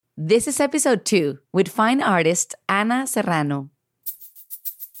This is episode 2 with fine artist Ana Serrano.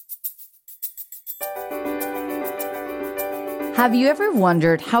 Have you ever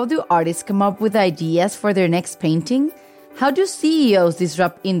wondered how do artists come up with ideas for their next painting? How do CEOs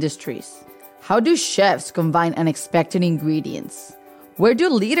disrupt industries? How do chefs combine unexpected ingredients? Where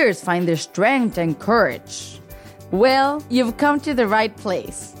do leaders find their strength and courage? Well, you've come to the right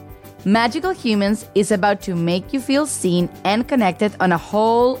place. Magical Humans is about to make you feel seen and connected on a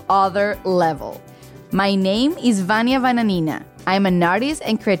whole other level. My name is Vania Vananina. I'm an artist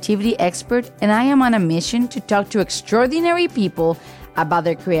and creativity expert, and I am on a mission to talk to extraordinary people about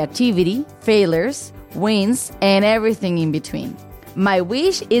their creativity, failures, wins, and everything in between. My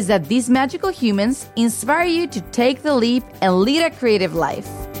wish is that these magical humans inspire you to take the leap and lead a creative life.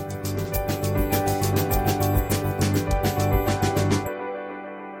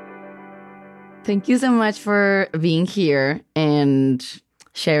 Thank you so much for being here and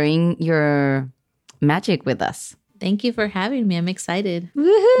sharing your magic with us. Thank you for having me. I'm excited.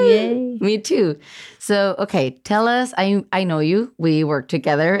 Woohoo! Yay. Me too. So, okay, tell us, I know you. We work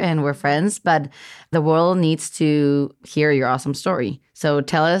together and we're friends, but the world needs to hear your awesome story. So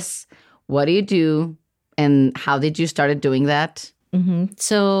tell us, what do you do and how did you started doing that?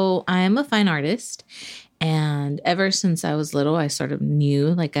 So I am a fine artist. And ever since I was little, I sort of knew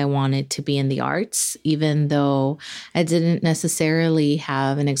like I wanted to be in the arts, even though I didn't necessarily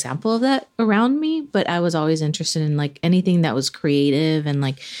have an example of that around me. But I was always interested in like anything that was creative. And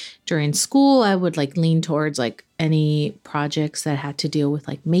like during school, I would like lean towards like any projects that had to deal with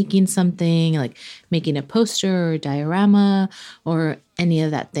like making something, like making a poster or diorama or any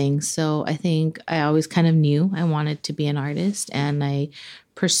of that thing. So I think I always kind of knew I wanted to be an artist, and I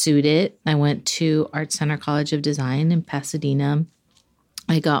pursued it. I went to Art Center College of Design in Pasadena.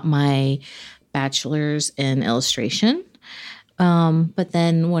 I got my bachelor's in illustration. But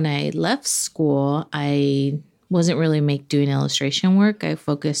then when I left school, I wasn't really doing illustration work. I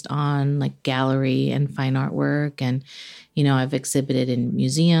focused on like gallery and fine art work. And, you know, I've exhibited in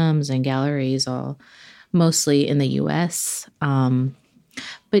museums and galleries, all mostly in the US.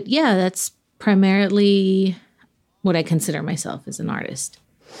 But yeah, that's primarily what I consider myself as an artist.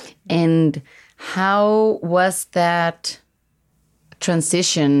 And how was that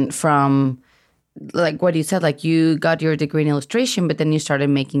transition from, like what you said, like you got your degree in illustration, but then you started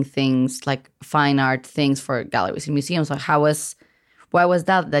making things like fine art things for galleries and museums. So why was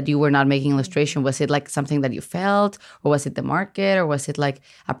that you were not making illustration? Was it like something that you felt, or was it the market, or was it like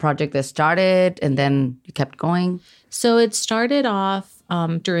a project that started and then you kept going? So it started off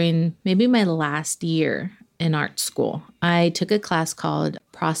during maybe my last year in art school. I took a class called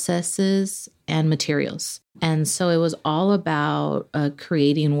Processes and Materials. And so it was all about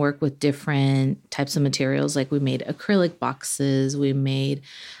creating work with different types of materials. Like we made acrylic boxes, we made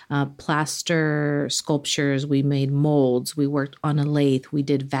plaster sculptures, we made molds, we worked on a lathe, we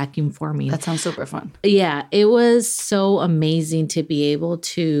did vacuum forming. That sounds super fun. Yeah, it was so amazing to be able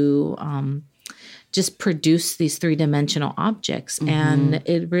to just produce these three-dimensional objects. Mm-hmm. And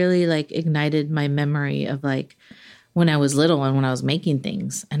it really like ignited my memory of like when I was little and when I was making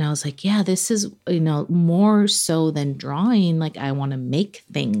things. And I was like, yeah, this is, you know, more so than drawing. Like I want to make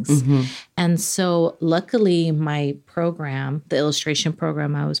things. Mm-hmm. And so luckily my program, the illustration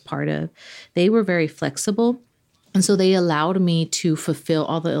program I was part of, they were very flexible. And so they allowed me to fulfill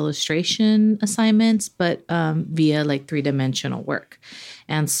all the illustration assignments, but via like three-dimensional work.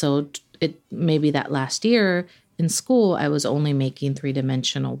 And so maybe that last year in school, I was only making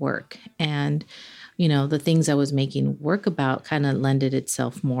three-dimensional work. And, you know, the things I was making work about kind of lended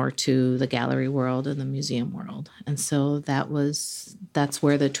itself more to the gallery world and the museum world. And so that's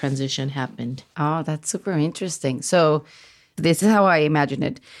where the transition happened. Oh, that's super interesting. So this is how I imagine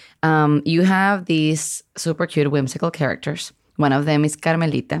it. You have these super cute, whimsical characters. One of them is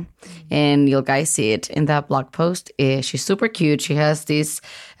Carmelita, and you'll guys see it in that blog post. She's super cute. She has this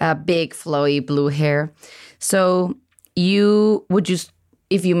big, flowy blue hair. So was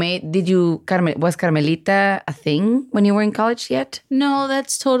Carmelita a thing when you were in college yet? No,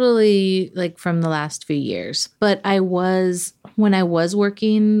 that's totally like from the last few years. But when I was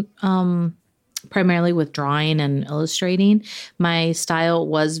working primarily with drawing and illustrating, my style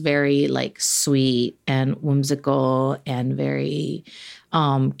was very like sweet and whimsical and very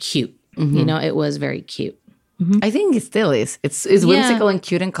cute. Mm-hmm. You know, it was very cute. Mm-hmm. I think it still is. It's whimsical and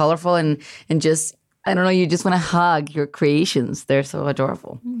cute and colorful and just, I don't know, you just want to hug your creations. They're so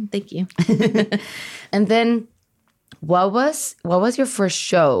adorable. Thank you. And then what was your first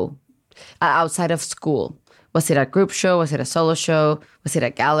show outside of school? Was it a group show? Was it a solo show? Was it a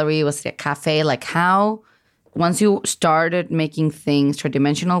gallery? Was it a cafe? Like how once you started making things,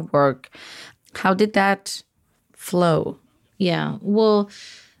 tridimensional work, how did that flow? Yeah. Well,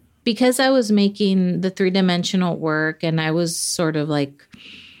 because I was making the 3-dimensional work and I was sort of like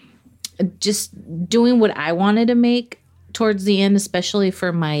just doing what I wanted to make towards the end, especially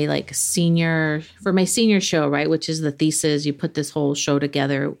for my senior show, right, which is the thesis. You put this whole show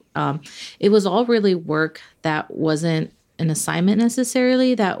together. It was all really work that wasn't an assignment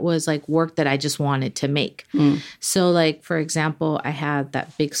necessarily. That was like work that I just wanted to make. So like, for example, I had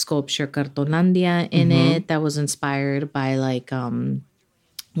that big sculpture Cartonlandia in it that was inspired by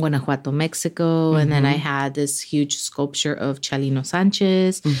Guanajuato, Mexico. And then I had this huge sculpture of Chalino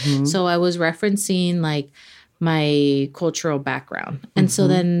Sanchez. So I was referencing like my cultural background. And so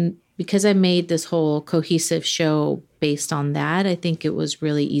then because I made this whole cohesive show based on that, I think it was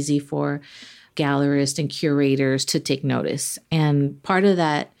really easy for gallerists and curators to take notice. And part of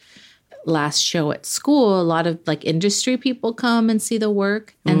that last show at school, a lot of like industry people come and see the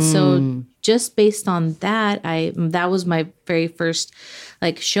work. And so just based on that, that was my very first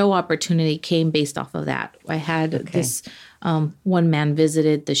like show opportunity came based off of that. I had this one man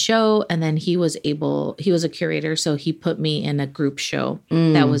visited the show, and then he was a curator, so he put me in a group show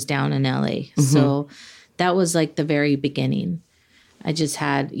that was down in LA. So that was like the very beginning. I just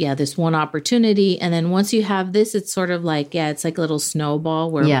had, this one opportunity. And then once you have this, it's sort of like, it's like a little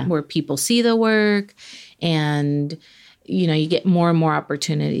snowball where people see the work and, you get more and more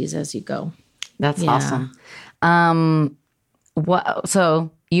opportunities as you go. That's awesome.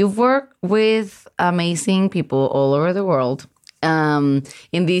 So you've worked with amazing people all over the world in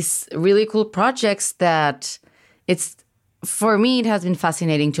these really cool projects that for me, it has been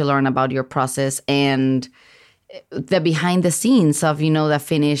fascinating to learn about your process and the behind the scenes of, the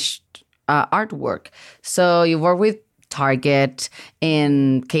finished artwork. So you work with Target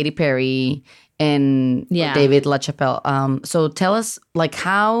and Katy Perry and David LaChapelle. So tell us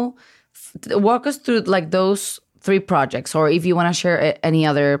walk us through like those 3 projects, or if you want to share any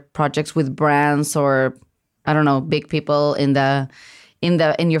other projects with brands or, I don't know, big people in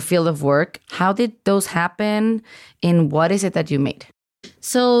your field of work. How did those happen and what is it that you made?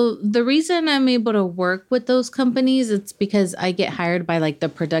 So the reason I'm able to work with those companies, it's because I get hired by like the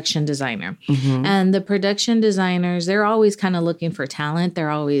production designer. And the production designers, they're always kind of looking for talent. They're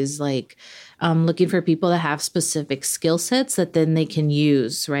always like looking for people that have specific skill sets that then they can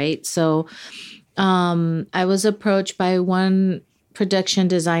use, right? So I was approached by one production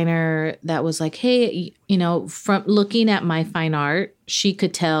designer that was like, hey, from looking at my fine art, she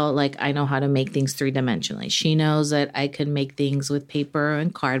could tell like I know how to make things 3-dimensionally. She knows that I could make things with paper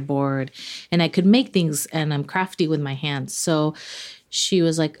and cardboard, and I could make things, and I'm crafty with my hands. So she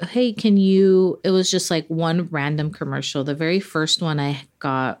was like, hey, it was just like one random commercial. The very first one I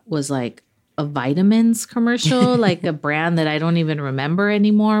got was like a vitamins commercial, like a brand that I don't even remember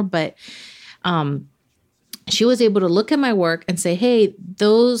anymore. But she was able to look at my work and say, hey,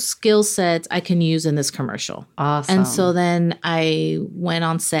 those skill sets I can use in this commercial. Awesome. And so then I went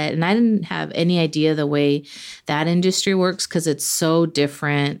on set, and I didn't have any idea the way that industry works because it's so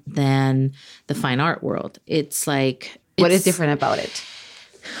different than the fine art world. It's like... What is different about it?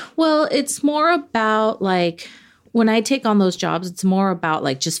 Well, it's more about like... When I take on those jobs, it's more about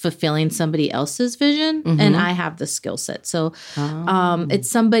like just fulfilling somebody else's vision, and I have the skill set. So it's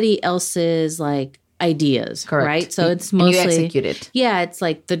somebody else's like ideas, correct, right? So it's mostly and you execute it. Yeah, it's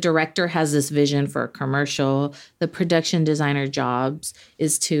like the director has this vision for a commercial. The production designer jobs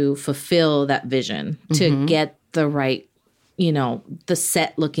is to fulfill that vision, to get the right, the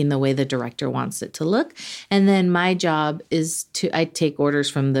set looking the way the director wants it to look. And then my job is I take orders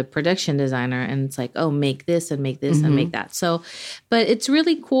from the production designer, and it's like, oh, make this and make this and make that. So, but it's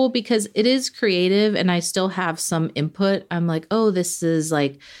really cool because it is creative and I still have some input. I'm like, oh, this is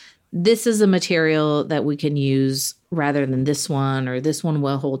a material that we can use rather than this one, or this one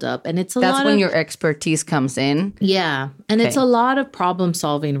will hold up. And that's when your expertise comes in. Yeah. And it's a lot of problem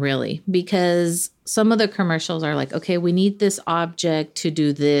solving, really, because some of the commercials are like, okay, we need this object to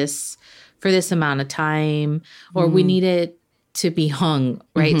do this for this amount of time, or we need it to be hung,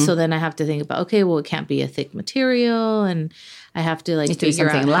 right? So then I have to think about, okay, well, it can't be a thick material, and I have to like figure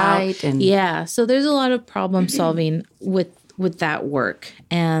out light. So there's a lot of problem solving with that work.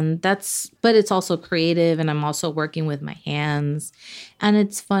 And but it's also creative, and I'm also working with my hands, and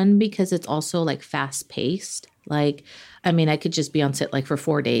it's fun because it's also like fast paced. Like, I mean, I could just be on set like for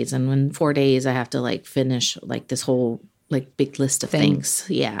 4 days, and in 4 days I have to like finish like this whole like big list of things.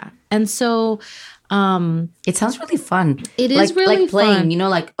 Yeah. And so it sounds really fun. It is really like playing,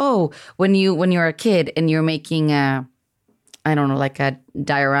 fun. When you're a kid and you're making like a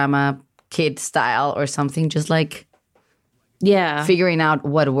diorama kid style or something, just like Yeah. figuring out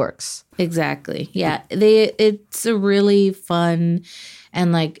what works. Exactly. Yeah. It's a really fun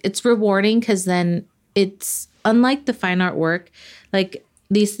and like it's rewarding because then it's unlike the fine art work, like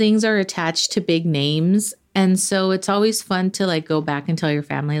these things are attached to big names. And so it's always fun to like go back and tell your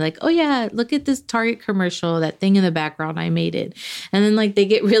family, like, oh yeah, look at this Target commercial, that thing in the background, I made it. And then like they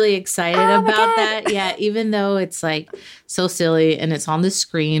get really excited about that. Yeah, even though it's like so silly and it's on the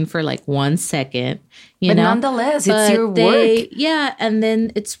screen for like 1 second, But nonetheless, it's your work. Yeah, and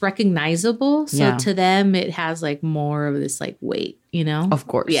then it's recognizable. So to them, it has like more of this like weight, Of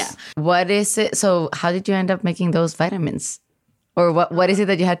course. Yeah. What is it? So how did you end up making those vitamins? Or what is it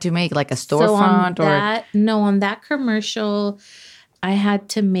that you had to make? Like a storefront? On that commercial, I had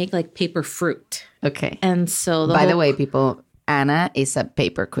to make like paper fruit. Okay. And so By the way, people, Anna is a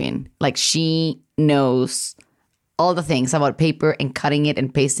paper queen. Like she knows all the things about paper and cutting it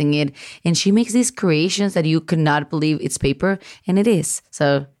and pasting it. And she makes these creations that you could not believe it's paper. And it is.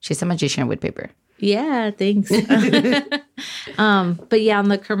 So she's a magician with paper. Yeah, thanks. But yeah, on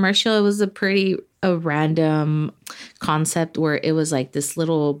the commercial, it was a random concept where it was like this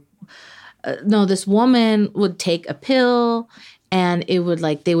little, this woman would take a pill and it would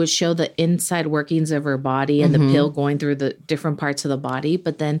like, they would show the inside workings of her body and the pill going through the different parts of the body.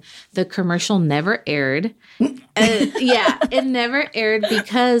 But then the commercial never aired. It never aired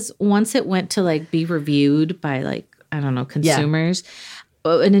because once it went to like be reviewed by like, I don't know, consumers,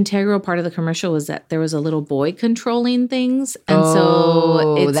 an integral part of the commercial was that there was a little boy controlling things. And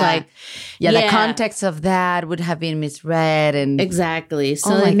so it's the context of that would have been misread. And exactly.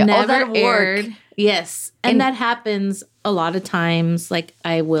 So it never aired. Yes. And that happens a lot of times. Like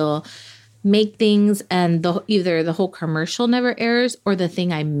I will make things and either the whole commercial never airs or the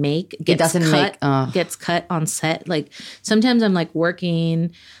thing I make gets cut on set. Like sometimes I'm like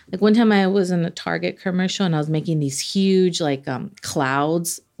working, like one time I was in a Target commercial and I was making these huge like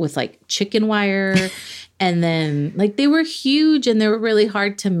clouds with like chicken wire and then like they were huge and they were really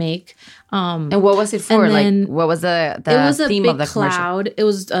hard to make. And what was it for? Like what was the theme of the cloud? commercial? It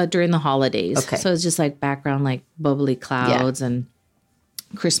was during the holidays. Okay. So it's just like background like bubbly clouds and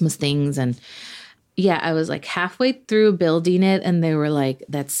Christmas things. And I was like halfway through building it and they were like,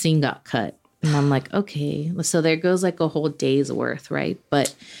 that scene got cut. And I'm like, okay, so there goes like a whole day's worth, right?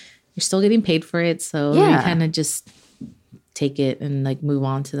 But you're still getting paid for it. So you kind of just take it and like move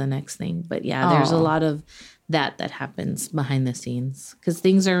on to the next thing. But there's a lot of that happens behind the scenes because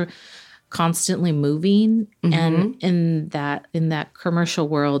things are constantly moving. And in that commercial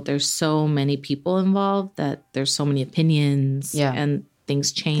world, there's so many people involved that there's so many opinions and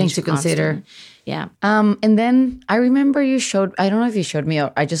things change. Things to consider. Yeah. And then I remember you showed, I don't know if you showed me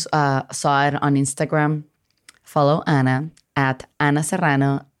or I just saw it on Instagram. Follow Anna at Ana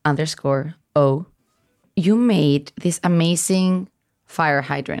Serrano _O. You made this amazing fire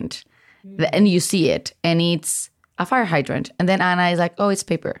hydrant and you see it and it's a fire hydrant. And then Anna is like, oh, it's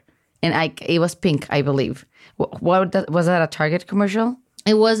paper. And it was pink, I believe. Was that a Target commercial?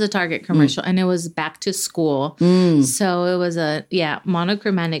 It was a Target commercial and it was back to school. So it was a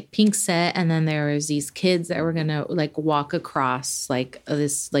monochromatic pink set. And then there was these kids that were going to like walk across like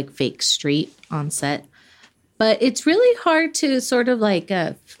this like fake street on set. But it's really hard to sort of like,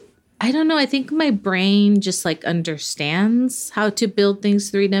 I don't know. I think my brain just like understands how to build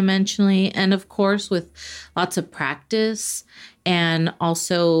things 3-dimensionally. And of course, with lots of practice and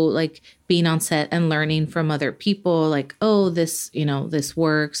also like being on set and learning from other people like, oh, this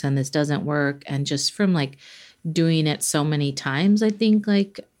works and this doesn't work. And just from like doing it so many times, I think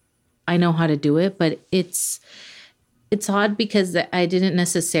like I know how to do it, but it's odd because I didn't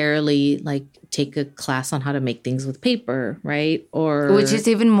necessarily like take a class on how to make things with paper, right? Or which is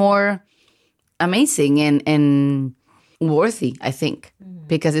even more amazing and worthy, I think,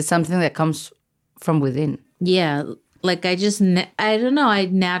 because it's something that comes from within. Yeah. Like I don't know. I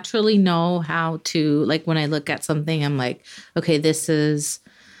naturally know how to, like when I look at something, I'm like, okay, this is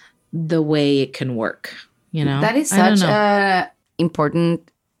the way it can work. That is such a important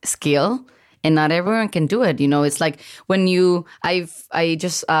skill. And not everyone can do it. It's like when I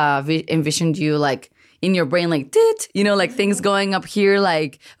just envisioned you like in your brain, like, like things going up here,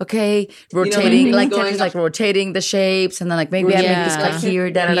 like, okay, rotating, like rotating the shapes. And then like, maybe I make this cut here.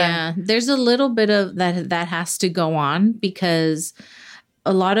 Yeah. There's a little bit of that has to go on because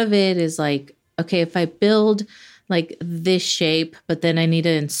a lot of it is like, okay, if I build like this shape, but then I need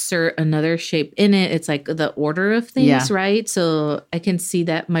to insert another shape in it. It's like the order of things, Yeah. right? So I can see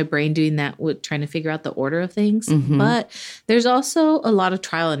that my brain doing that with trying to figure out the order of things. But there's also a lot of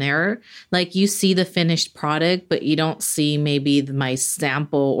trial and error. Like you see the finished product, but you don't see maybe my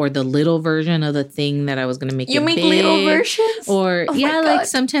sample or the little version of the thing that I was going to make. You it make big. little versions? Or Oh my yeah, like God.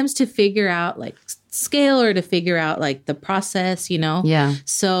 sometimes to figure out like scale or to figure out like the process, you know? Yeah.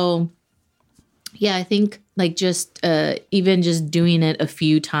 So yeah, I think like just even just doing it a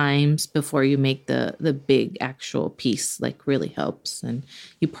few times before you make the big actual piece like really helps, and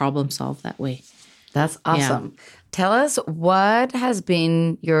you problem solve that way. That's awesome. Tell us, what has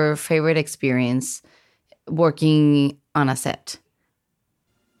been your favorite experience working on a set?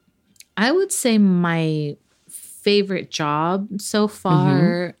 I would say my favorite job so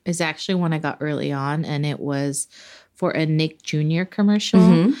far is actually one I got early on, and it was for a Nick Jr.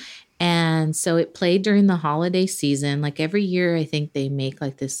 commercial. And so it played during the holiday season. Like every year, I think they make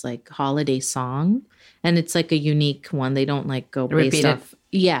like this like holiday song, and it's like a unique one. They don't like go Repeat based it. off.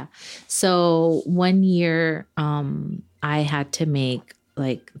 Yeah. So one year, I had to make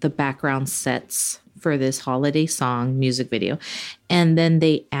like the background sets for this holiday song music video. And then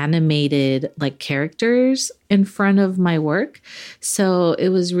they animated like characters in front of my work. So it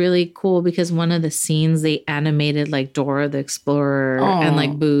was really cool because one of the scenes they animated like Dora the Explorer and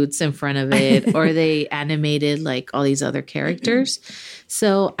like Boots in front of it, or they animated like all these other characters.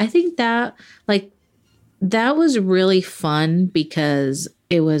 So I think that like that was really fun because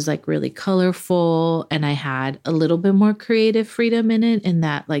it was like really colorful, and I had a little bit more creative freedom in it, in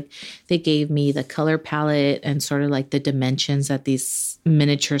that like they gave me the color palette and sort of like the dimensions that these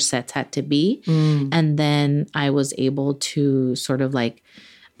miniature sets had to be. And then I was able to sort of like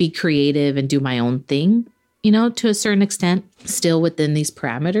be creative and do my own thing, you know, to a certain extent, still within these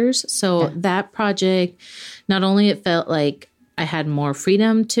parameters. So that project, not only it felt like I had more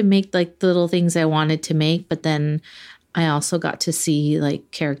freedom to make like the little things I wanted to make, but then I also got to see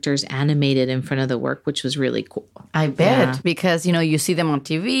like characters animated in front of the work, which was really cool. I bet, because, you know, you see them on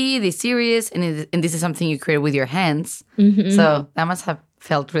TV, the series, and this is something you create with your hands. So that must have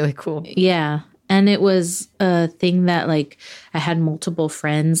felt really cool. Yeah. And it was a thing that like I had multiple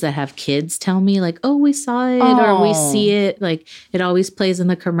friends that have kids tell me like, oh, we saw it or we see it. Like it always plays in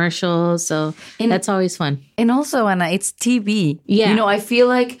the commercials. So that's always fun. And also, Anna, it's TV. Yeah. You know, I feel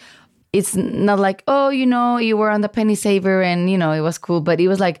like it's not like, oh, you know, you were on the Penny Saver and, you know, it was cool. But it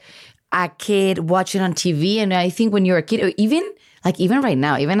was like a kid watching on TV. And I think when you're a kid, or even right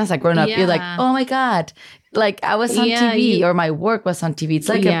now, even as a grown up, you're like, oh my God, like I was on TV or my work was on TV. It's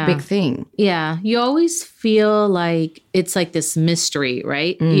like a big thing. Yeah. You always feel like it's like this mystery,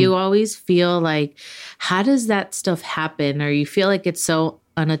 right? You always feel like, how does that stuff happen? Or you feel like it's so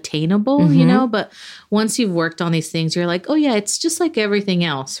unattainable, you know? But once you've worked on these things, you're like, oh yeah, it's just like everything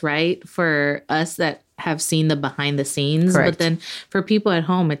else, right? For us that have seen the behind the scenes. Correct. But then for people at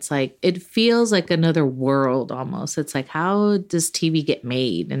home, it's like, it feels like another world almost. It's like, how does TV get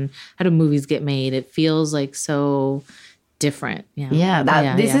made and how do movies get made? It feels like so different.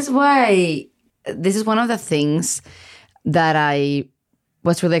 This is why, this is one of the things that I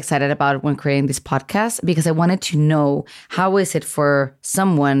was really excited about when creating this podcast, because I wanted to know, how is it for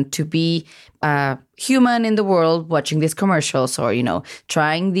someone to be a human in the world watching these commercials, or, you know,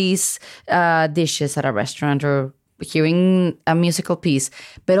 trying these dishes at a restaurant, or hearing a musical piece,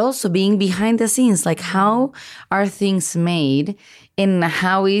 but also being behind the scenes, like how are things made and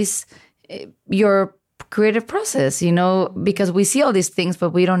how is your creative process, you know, because we see all these things,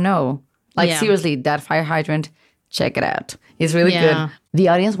 but we don't know. Like seriously, that fire hydrant, check it out. It's really good. The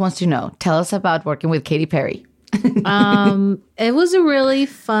audience wants to know. Tell us about working with Katy Perry. It was a really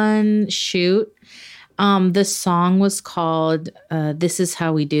fun shoot. The song was called This Is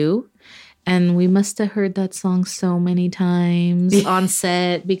How We Do. And we must have heard that song so many times on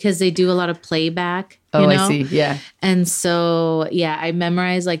set because they do a lot of playback. You know? I see. Yeah. And so, yeah, I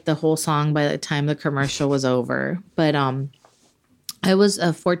memorized like the whole song by the time the commercial was over. But I was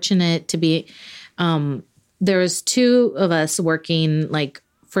fortunate to be... there was two of us working like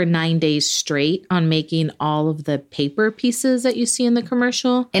for 9 days straight on making all of the paper pieces that you see in the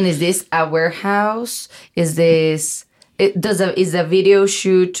commercial. And is this a warehouse? Is this... is the video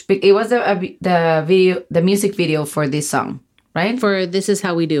shoot? It was the music video for this song, right? For This Is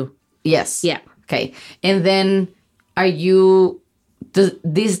How We Do. Yes. Yeah. Okay. And then are you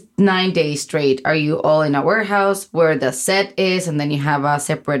these 9 days straight? Are you all in a warehouse where the set is, and then you have a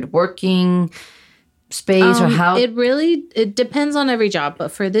separate working space, or how? It depends on every job,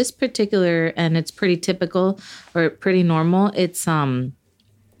 but for this particular, and it's pretty typical or pretty normal, it's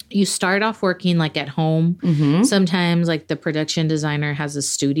you start off working like at home. Sometimes like the production designer has a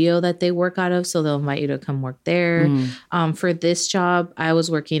studio that they work out of, so they'll invite you to come work there. For this job, I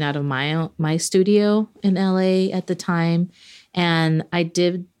was working out of my studio in LA at the time, and I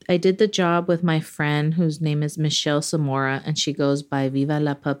did the job with my friend whose name is Michelle Zamora, and she goes by Viva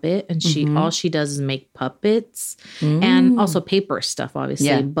la Puppet, and all she does is make puppets and also paper stuff,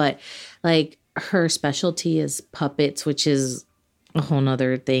 obviously. But like her specialty is puppets, which is a whole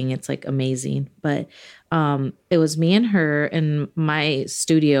nother thing. It's like amazing. But it was me and her in my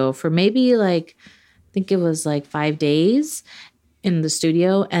studio for maybe like, I think it was like 5 days in the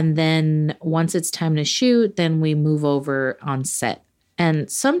studio. And then once it's time to shoot, then we move over on set. And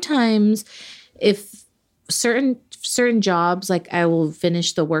sometimes if certain jobs, like I will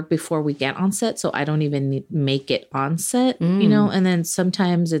finish the work before we get on set. So I don't even make it on set, you know, and then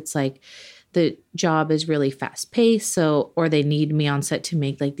sometimes it's like, the job is really fast paced. So, or they need me on set to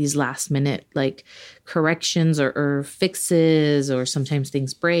make like these last minute like corrections or fixes, or sometimes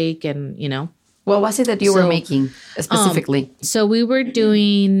things break and, you know. What was it that you were making specifically? So we were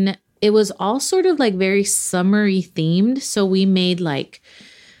doing, it was all sort of like very summery themed. So we made like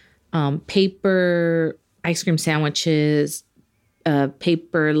paper ice cream sandwiches,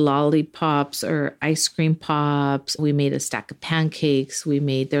 paper lollipops or ice cream pops. We made a stack of pancakes.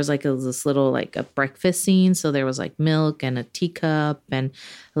 There was like this little like a breakfast scene. So there was like milk and a teacup and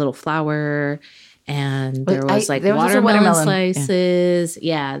a little flour. And there was there watermelon slices.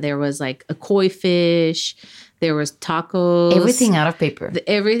 Yeah. There was like a koi fish. There was tacos. Everything out of paper.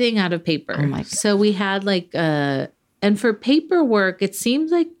 Everything out of paper. Oh my God. So we had like and for paperwork, it seems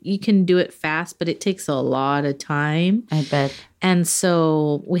like you can do it fast, but it takes a lot of time. I bet. And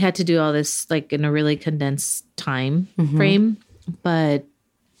so we had to do all this like in a really condensed time frame. But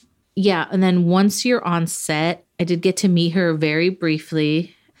yeah, and then once you're on set, I did get to meet her very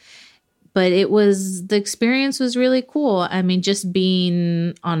briefly. But the experience was really cool. I mean, just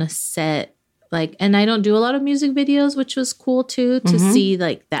being on a set, like, and I don't do a lot of music videos, which was cool too, to see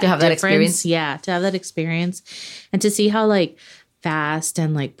like that. To have that experience. Yeah, to have that experience and to see how like fast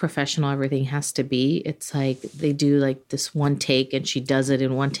and like professional everything has to be. It's like they do like this one take and she does it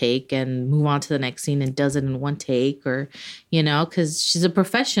in one take and move on to the next scene and does it in one take, or, you know, because she's a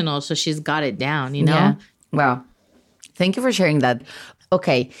professional. So she's got it down, you know? Yeah. Wow. Thank you for sharing that.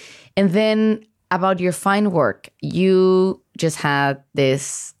 Okay. And then about your fine work, you just had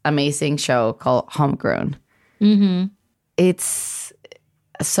this amazing show called Homegrown. It's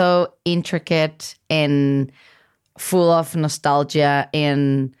so intricate and full of nostalgia.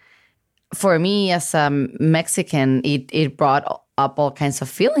 And for me as a Mexican, it brought up all kinds of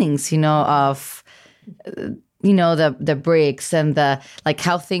feelings, you know, of, you know, the bricks and the, like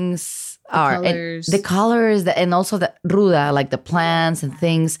how things are. Colors. And the colors and also the ruda, like the plants and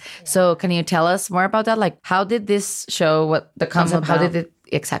things. So can you tell us more about that? Like how did this show, what the concept, how did it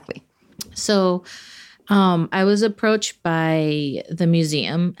exactly? So I was approached by the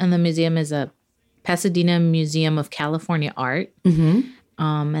museum, and the museum is a Pasadena Museum of California Art.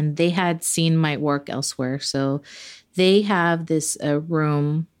 And they had seen my work elsewhere. So they have this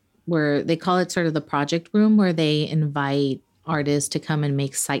room where they call it sort of the project room, where they invite artists to come and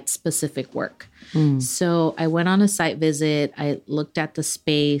make site-specific work. So I went on a site visit. I looked at the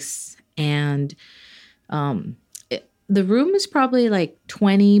space, and the room is probably like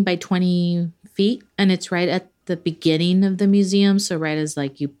 20 by 20 feet, and it's right at the beginning of the museum. So right as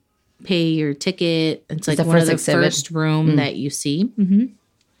like you pay your ticket, it's like one of the first room that you see.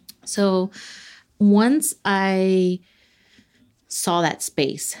 So once I saw that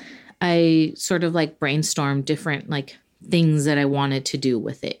space, I sort of like brainstormed different like things that I wanted to do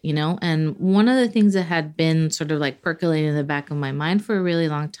with it, you know? And one of the things that had been sort of like percolating in the back of my mind for a really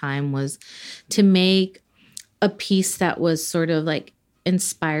long time was to make a piece that was sort of like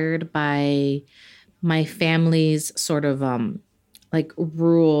inspired by my family's sort of like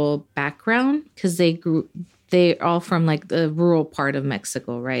rural background, because they're all from like the rural part of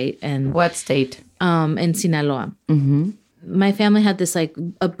Mexico, right? And what state? In Sinaloa. My family had this like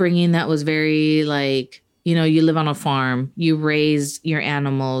upbringing that was very like, you know, you live on a farm, you raise your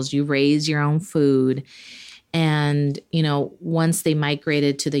animals, you raise your own food. And, you know, once they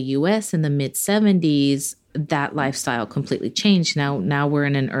migrated to the US in the mid 70s, that lifestyle completely changed. Now we're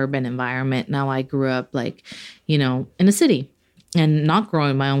in an urban environment. Now I grew up like, you know, in a city and not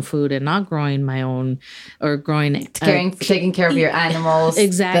growing my own food and not growing my own or growing taking care of your animals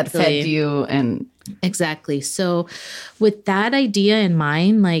exactly. that fed you. And exactly. So with that idea in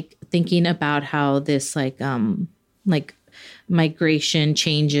mind, like thinking about how this like migration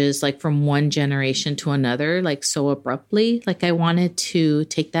changes like from one generation to another, like so abruptly. Like I wanted to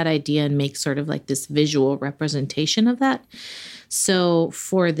take that idea and make sort of like this visual representation of that. So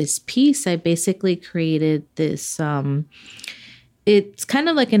for this piece, I basically created this, it's kind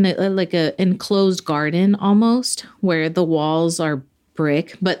of like a enclosed garden almost, where the walls are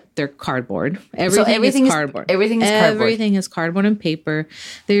brick, but they're cardboard. Everything is cardboard. Everything is cardboard. Everything is cardboard and paper.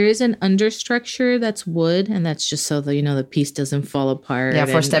 There is an understructure that's wood, and that's just so the piece doesn't fall apart. Yeah,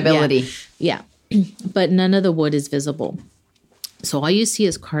 for stability. Yeah. But none of the wood is visible. So all you see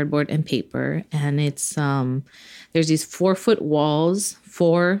is cardboard and paper, and it's there's these 4-foot walls,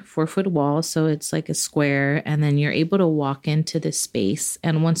 four-foot walls, so it's like a square, and then you're able to walk into this space.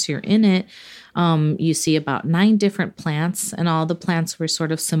 And once you're in it, you see about 9 different plants, and all the plants were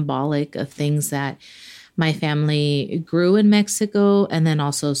sort of symbolic of things that my family grew in Mexico and then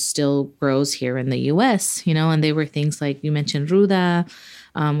also still grows here in the U.S., and they were things like you mentioned ruda,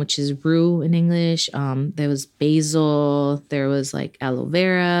 which is rue in English. There was basil, there was like aloe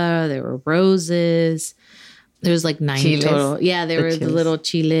vera, there were roses. There was like 9 chiles. Total. Yeah, there were the little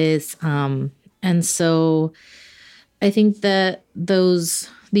chiles. And so I think that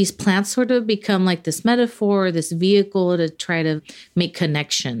these plants sort of become like this metaphor, this vehicle to try to make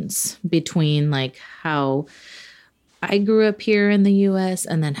connections between like how I grew up here in the U.S.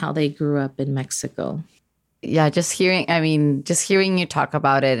 and then how they grew up in Mexico. Yeah, just hearing you talk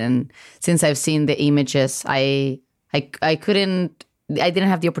about it, and since I've seen the images, I didn't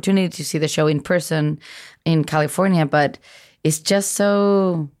have the opportunity to see the show in person in California, but it's just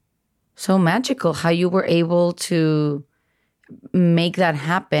so magical how you were able to make that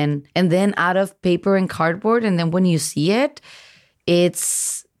happen. And then out of paper and cardboard, and then when you see it,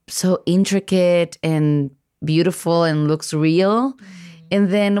 it's so intricate and beautiful and looks real. And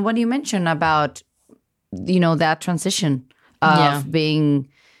then what you mentioned about, that transition of being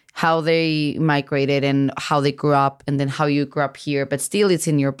how they migrated and how they grew up, and then how you grew up here, but still it's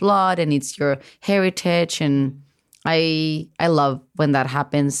in your blood and it's your heritage. And I love when that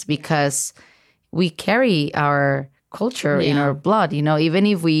happens, because we carry our culture in our blood, even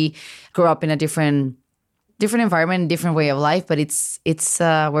if we grew up in a different environment, different way of life, but it's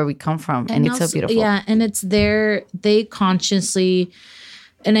where we come from, and it's so beautiful. Yeah, and it's there. They consciously.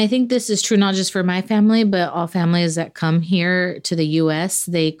 And I think this is true not just for my family, but all families that come here to the U.S.,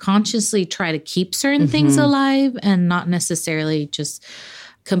 they consciously try to keep certain things alive and not necessarily just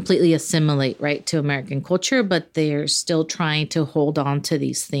completely assimilate, right, to American culture, but they're still trying to hold on to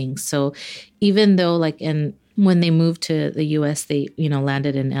these things. So even though when they moved to the U.S., they,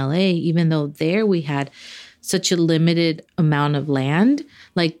 landed in L.A., even though there we had such a limited amount of land,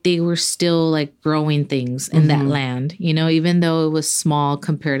 like they were still like growing things in that land, even though it was small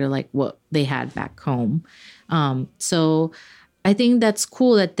compared to like what they had back home. So I think that's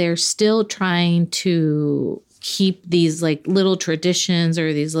cool that they're still trying to keep these like little traditions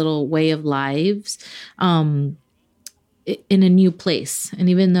or these little way of lives in a new place. And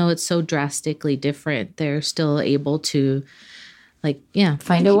even though it's so drastically different, they're still able to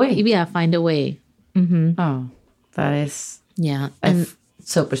find a way. Yeah, find a way. Mm-hmm. Oh, that is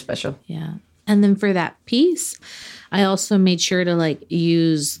super special. Yeah. And then for that piece, I also made sure to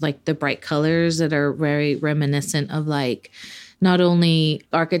use the bright colors that are very reminiscent of not only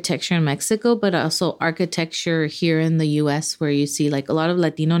architecture in Mexico, but also architecture here in the U.S., where you see a lot of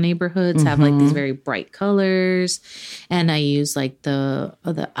Latino neighborhoods have these very bright colors. And I use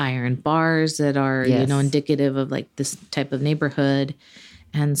the iron bars that are, indicative of this type of neighborhood.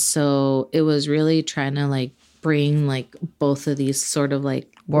 And so it was really trying to bring both of these sort of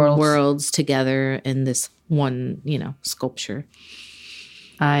worlds together in this one, sculpture.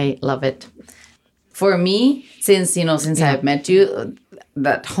 I love it. For me, since I've met you,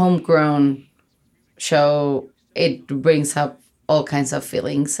 that homegrown show, it brings up all kinds of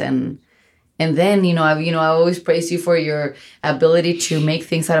feelings. And then, I always praise you for your ability to make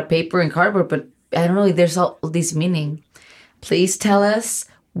things out of paper and cardboard, but I don't know, there's all this meaning. Please tell us,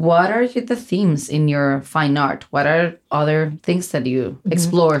 what are the themes in your fine art? What are other things that you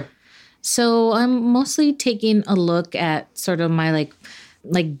explore? So I'm mostly taking a look at sort of my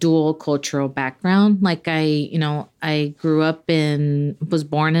dual cultural background. I was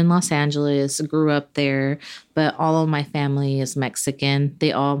born in Los Angeles, grew up there, but all of my family is Mexican.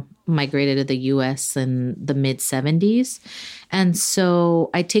 They all migrated to the U.S. in the mid-'70s. And so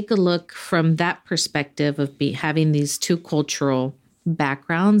I take a look from that perspective of having these two cultural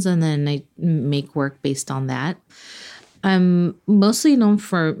backgrounds, and then I make work based on that. I'm mostly known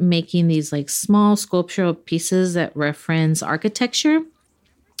for making these small sculptural pieces that reference architecture.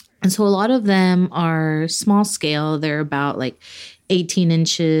 And so a lot of them are small scale. They're about like 18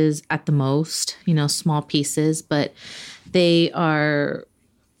 inches at the most, small pieces, but they are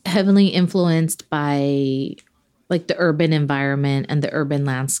heavily influenced by like the urban environment and the urban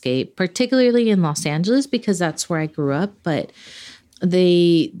landscape, particularly in Los Angeles, because that's where I grew up. But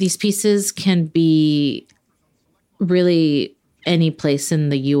these pieces can be really any place in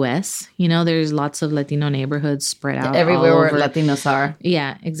the U.S. There's lots of Latino neighborhoods spread out everywhere all where over. Latinos are.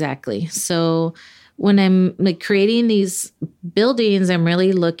 Yeah, exactly. So when I'm like creating these buildings, I'm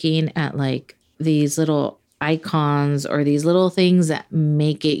really looking at like these little icons or these little things that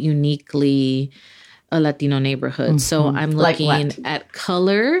make it uniquely a Latino neighborhood. So I'm looking at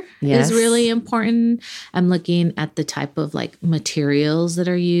color is really important. I'm looking at the type of like materials that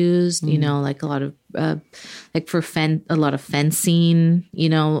are used, like a lot of like for a lot of fencing,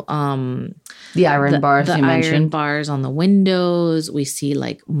 the iron bars the you iron mentioned. bars on the windows. We see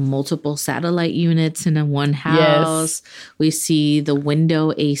like multiple satellite units in one house. Yes. We see the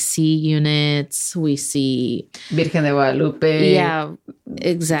window AC units. We see Virgen de Guadalupe. Yeah,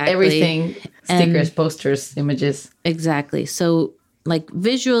 exactly. Everything. Stickers, posters, images. Exactly. So like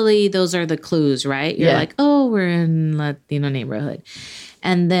visually, those are the clues, right? You're like, oh, we're in Latino neighborhood.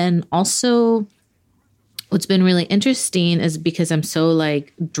 And then also what's been really interesting is because I'm so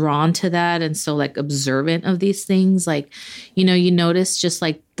like drawn to that and so like observant of these things, like, you notice just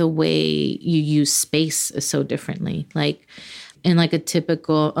like the way you use space is so differently. Like in like a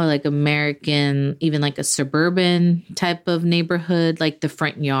typical or like American, even like a suburban type of neighborhood, like the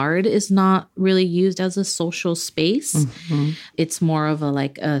front yard is not really used as a social space. Mm-hmm. It's more of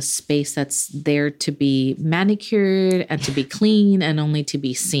a space that's there to be manicured and to be clean and only to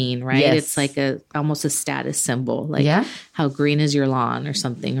be seen, right? Yes. It's like almost a status symbol, like how green is your lawn or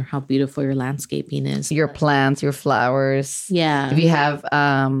something, or how beautiful your landscaping is. Your plants, your flowers. Yeah. If you have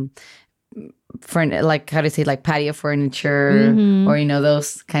like how to say, like patio furniture, or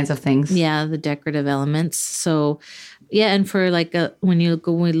those kinds of things. Yeah, the decorative elements. So and for like when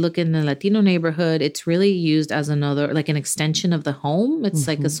we look in the Latino neighborhood, it's really used as another, like an extension of the home. It's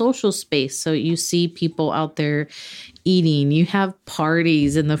like a social space. So you see people out there eating. You have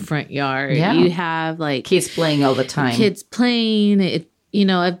parties in the front yard. Yeah. You have like kids playing all the time. Kids playing.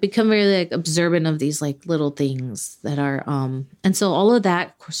 I've become very like observant of these like little things that are, and so all of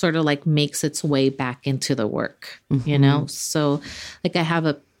that sort of like makes its way back into the work, So like I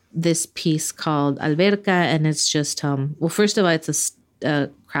have this piece called Alberca, and it's just, well, first of all, it's a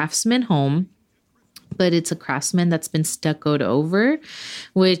craftsman home, but it's a craftsman that's been stuccoed over,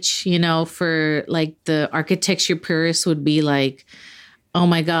 which, for like the architecture purists would be like, oh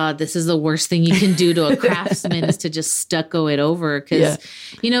my God, this is the worst thing you can do to a craftsman is to just stucco it over. Because,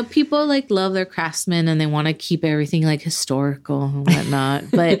 people like love their craftsmen and they want to keep everything like historical and whatnot.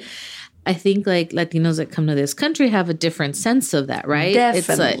 But I think like Latinos that come to this country have a different sense of that, right?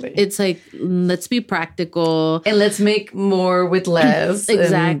 Definitely. It's like let's be practical. And let's make more with less.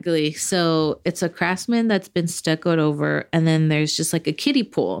 Exactly. So it's a craftsman that's been stuccoed over. And then there's just like a kiddie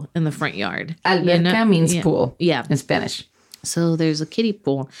pool in the front yard. Alberca means pool. Yeah. In Spanish. So there's a kiddie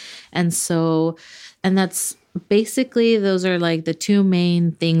pool. And that's basically, those are like the two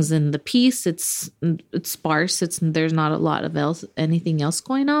main things in the piece. It's sparse. There's not a lot of anything else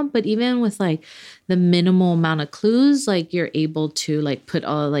going on. But even with like the minimal amount of clues, like you're able to like put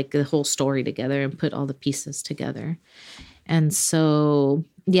all like the whole story together and put all the pieces together. And so,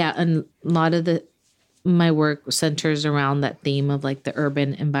 and a lot of my work centers around that theme of like the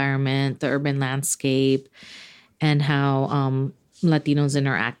urban environment, the urban landscape, and how Latinos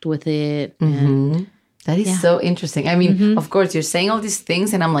interact with it. And that is so interesting. I mean, of course, you're saying all these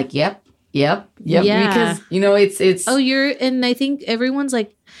things, and I'm like, yep. Yeah. Because, it's... Oh, and I think everyone's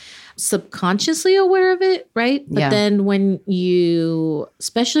like subconsciously aware of it, right? But then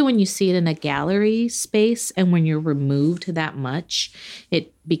especially when you see it in a gallery space and when you're removed that much,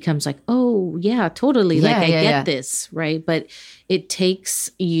 it becomes like, oh, yeah, totally. Like, I get this, right? But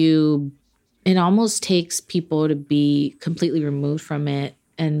it almost takes people to be completely removed from it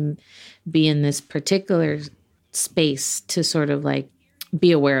and be in this particular space to sort of like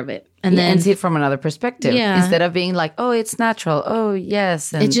be aware of it. And see it from another perspective. Yeah. Instead of being like, oh, it's natural. Oh,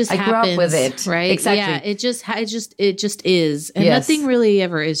 yes. And it just I grew up with it. Right? Exactly. Yeah, it just is. And nothing really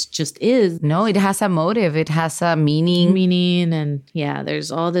ever just is. No, it has a motive. It has a meaning. And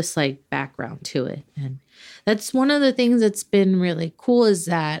there's all this like background to it. And that's one of the things that's been really cool is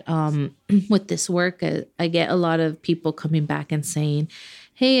that with this work, I get a lot of people coming back and saying,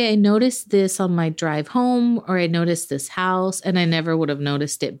 hey, I noticed this on my drive home, or I noticed this house and I never would have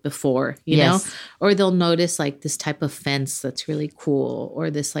noticed it before, you know? Or they'll notice like this type of fence that's really cool,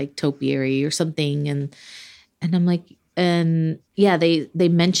 or this like topiary or something. And I'm like, and yeah, they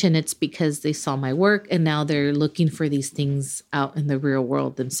mention it's because they saw my work and now they're looking for these things out in the real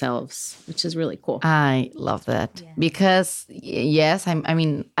world themselves, which is really cool. I love that because yes, I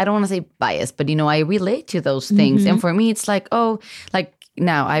mean, I don't want to say biased, but I relate to those things. And for me, it's like, oh, like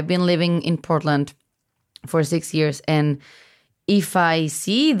now I've been living in Portland for 6 years, and if I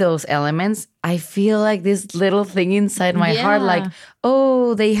see those elements, I feel like this little thing inside my heart, like,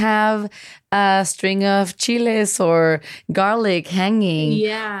 oh, they have a string of chiles or garlic hanging.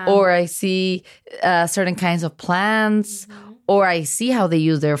 Yeah. Or I see certain kinds of plants. Or I see how they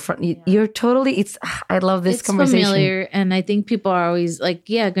use their front. You're totally, I love this conversation. It's familiar. And I think people are always like,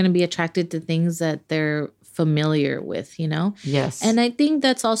 going to be attracted to things that they're familiar with, Yes. And I think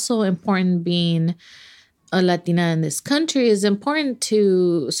that's also important, being a Latina in this country, is important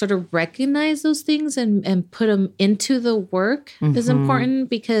to sort of recognize those things and put them into the work is important,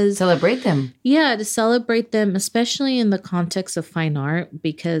 because celebrate them. Yeah, to celebrate them, especially in the context of fine art,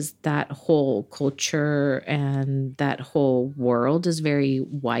 because that whole culture and that whole world is very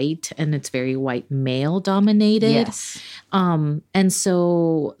white, and it's very white male dominated. Yes. And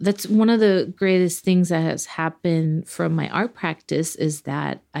so that's one of the greatest things that has happened from my art practice, is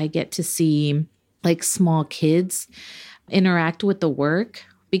that I get to see like small kids interact with the work,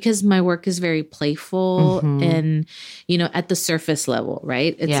 because my work is very playful and, at the surface level,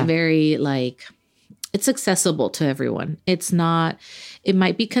 right? It's very like, it's accessible to everyone. It's not, it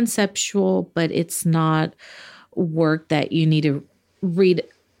might be conceptual, but it's not work that you need to read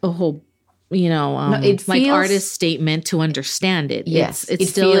a whole, like artist statement to understand it. Yes, it's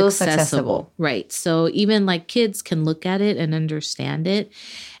still accessible. Right. So even like kids can look at it and understand it.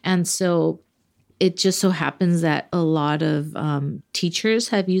 And so it just so happens that a lot of teachers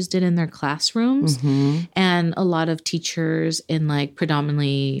have used it in their classrooms, and a lot of teachers in like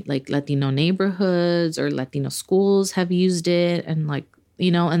predominantly like Latino neighborhoods or Latino schools have used it, and like,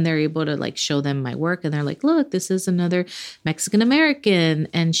 and they're able to like show them my work, and they're like, look, this is another Mexican American,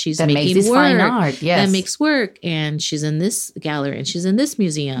 and she's that making makes this work fine art. Yes. that makes work, and she's in this gallery and she's in this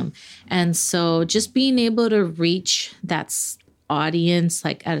museum. And so just being able to reach that audience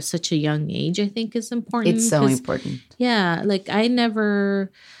like at such a young age, I think is important. It's so important. Yeah, like I never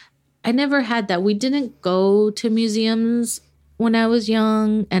had that. We didn't go to museums when I was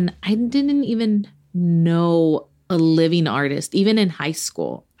young, and I didn't even know a living artist even in high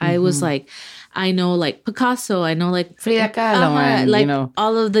school. I was like, I know like Picasso, I know like Frida Kahlo, and, like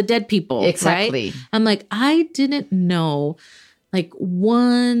all of the dead people. Exactly. Right? I'm like, I didn't know like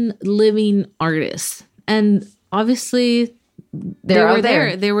one living artist, and obviously they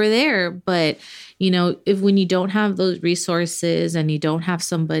were there. But, if when you don't have those resources and you don't have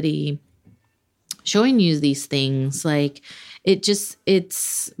somebody showing you these things, like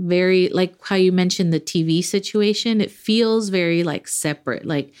it's very, like how you mentioned the TV situation, it feels very like separate.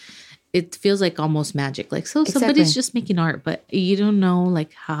 Like it feels like almost magic. Like, so somebody's just making art, but you don't know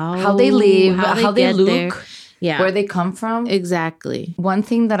like how they live, how they look, there. Where they come from. Exactly. One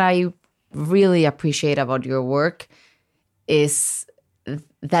thing that I really appreciate about your work is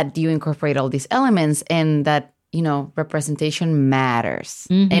that you incorporate all these elements, and that, representation matters.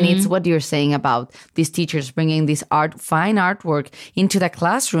 And it's what you're saying about these teachers bringing this fine artwork into the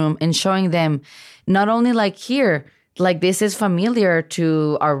classroom and showing them not only like here, like this is familiar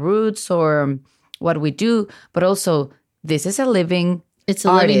to our roots or what we do, but also this is a living It's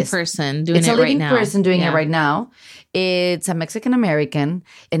a living person doing it right now. It's a living person doing it right now. It's a Mexican American,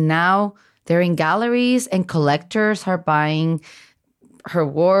 and now they're in galleries and collectors are buying her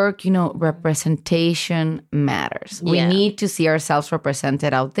work. Representation matters. We need to see ourselves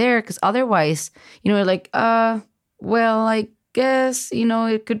represented out there, because otherwise, like, well, I guess,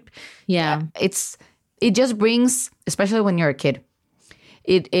 it could. Yeah. It just brings, especially when you're a kid,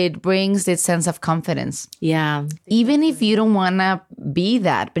 it brings this sense of confidence. Yeah. Even if you don't want to be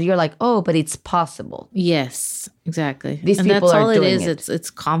that, but you're like, oh, but it's possible. Yes, exactly. These and people that's all are doing it is. It's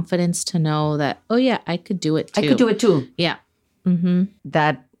confidence to know that, oh yeah, I could do it too. I could do it too. Yeah.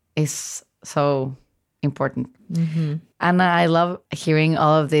 That is so important. And I love hearing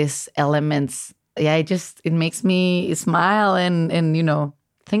all of these elements. Yeah, it makes me smile and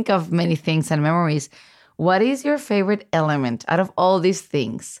think of many things and memories. What is your favorite element out of all these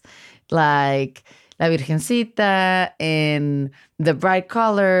things? Like La Virgencita and the bright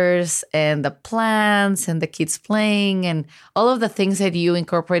colors and the plants and the kids playing and all of the things that you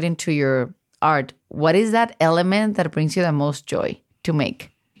incorporate into your art, what is that element that brings you the most joy to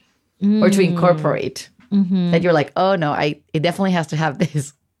make or to incorporate? That you're like, oh no, it definitely has to have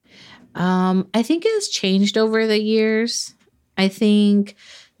this. I think it's changed over the years. I think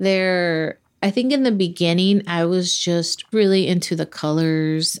in the beginning, I was just really into the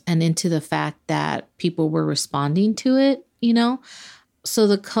colors and into the fact that people were responding to it, you know? So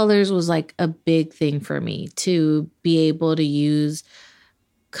the colors was like a big thing for me, to be able to use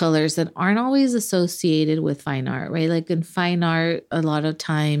colors that aren't always associated with fine art, right? Like in fine art, a lot of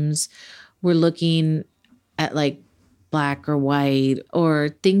times we're looking at like black or white or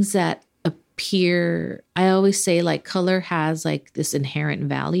things that appear. I always say like color has like this inherent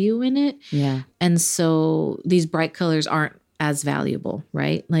value in it. Yeah. And so these bright colors aren't as valuable,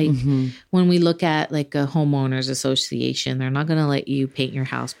 right? Like when we look at like a homeowners association, they're not going to let you paint your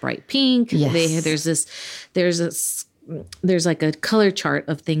house bright pink. Yes. There's like a color chart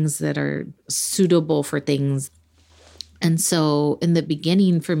of things that are suitable for things. And so in the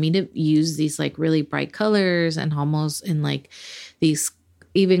beginning, for me to use these like really bright colors and almost in like these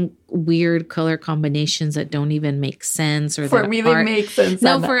even weird color combinations that don't even make sense, or for me they make sense.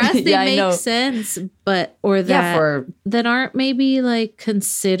 No, for us they make sense, but that aren't maybe like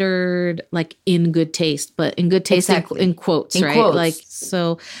considered like in good taste, but in good taste in quotes, right? Quotes. Like,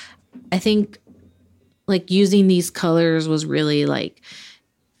 so I think like using these colors was really like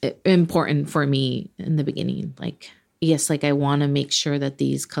important for me in the beginning. Like, yes, like I want to make sure that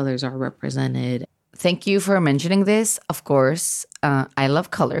these colors are represented. Thank you for mentioning this. Of course, I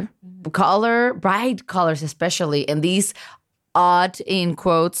love color. Color, bright colors especially, and these odd, in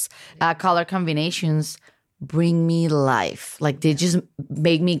quotes, color combinations bring me life. Like they just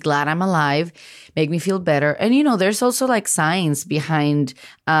make me glad I'm alive, make me feel better. And, you know, there's also like science behind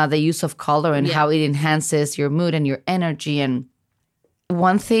the use of color and how it enhances your mood and your energy. And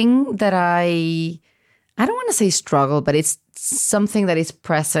one thing that I don't want to say struggle, but it's something that is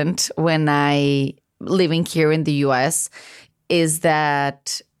present when I living here in the U.S. is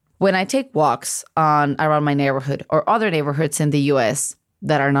that when I take walks around my neighborhood or other neighborhoods in the U.S.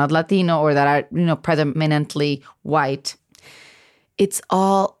 that are not Latino or that are, you know, predominantly white, it's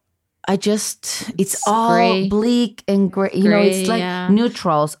all all bleak and gray. You know, it's like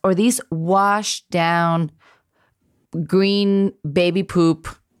neutrals or these washed down green baby poop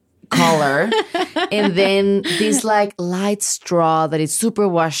color and then this like light straw that is super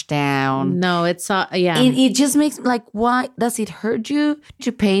washed down. No, it's it just makes like, why does it hurt you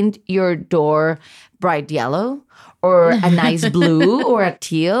to paint your door bright yellow or a nice blue or a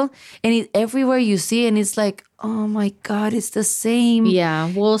teal? And everywhere you see, and it's like, oh my God, it's the same. Yeah,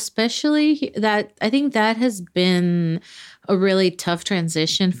 well, especially that, I think that has been a really tough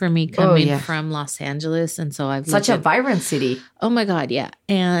transition for me coming from Los Angeles. And so I've such a vibrant city. Oh my God, yeah.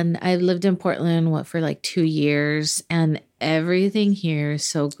 And I've lived in Portland, for like 2 years, and everything here is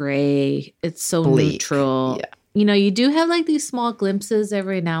so gray. It's so bleak. Neutral. Yeah. You know, you do have like these small glimpses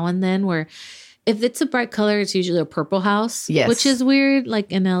every now and then where if it's a bright color, it's usually a purple house, which is weird.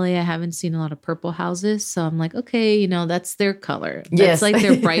 Like in LA, I haven't seen a lot of purple houses. So I'm like, okay, you know, that's their color. That's like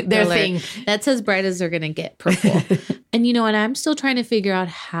their bright their color. Thing. That's as bright as they're going to get, purple. And, you know, and I'm still trying to figure out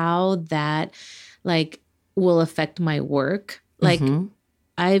how that like will affect my work. Like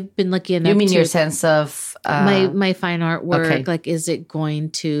I've been lucky enough. You mean your sense of my fine art work? Okay. Like, is it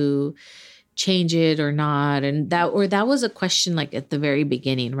going to change it or not? And that was a question like at the very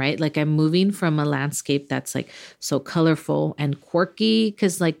beginning, right? Like I'm moving from a landscape that's like so colorful and quirky,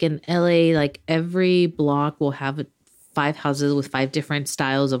 because like in LA, like every block will have 5 houses with 5 different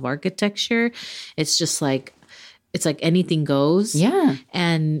styles of architecture. It's just like, it's like anything goes. Yeah.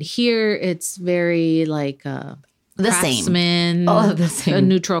 And here it's very like the craftsman, same. All of the same. A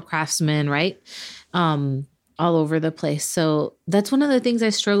neutral craftsman, right? All over the place. So that's one of the things I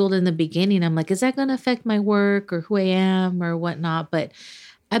struggled in the beginning. I'm like, is that going to affect my work or who I am or whatnot? But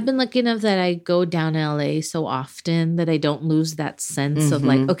I've been lucky enough that I go down to LA so often that I don't lose that sense of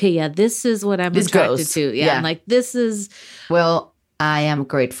like, okay, yeah, this is what I'm attracted to. Yeah. I'm like, this is. Well, I am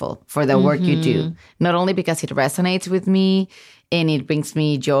grateful for the work you do. Not only because it resonates with me and it brings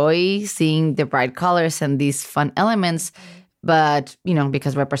me joy seeing the bright colors and these fun elements, but, you know,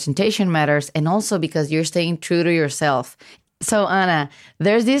 because representation matters and also because you're staying true to yourself. So, Ana,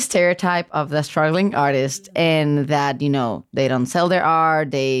 there's this stereotype of the struggling artist and that, you know, they don't sell their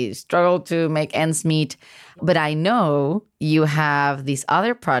art, they struggle to make ends meet. But I know you have this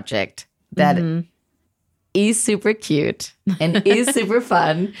other project that is super cute and is super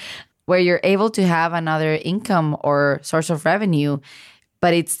fun. where you're able to have another income or source of revenue,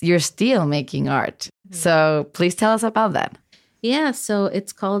 but you're still making art. So please tell us about that. Yeah, so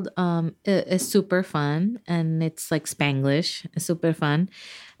it's called it's Super Fun, and it's like Spanglish, Super Fun.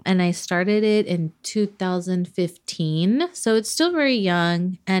 And I started it in 2015. So it's still very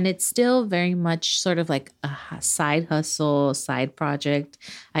young, and it's still very much sort of like a side hustle, side project,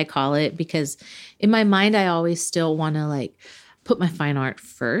 I call it, because in my mind, I always still want to like put my fine art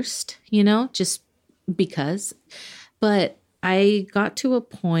first, just because. But I got to a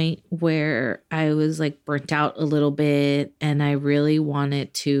point where I was like burnt out a little bit, and I really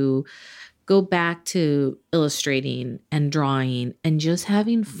wanted to go back to illustrating and drawing and just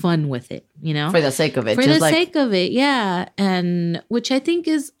having fun with it, For the sake of it. For the sake of it, yeah. And which I think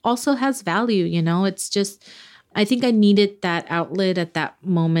also has value, It's just, I think I needed that outlet at that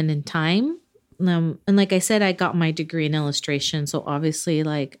moment in time. And like I said, I got my degree in illustration. So obviously,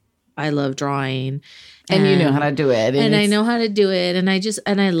 like, I love drawing. And you know how to do it. And I know how to do it. And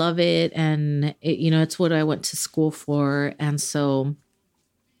I love it. And, it's what I went to school for. And so,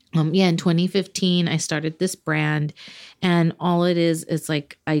 in 2015, I started this brand. And all it is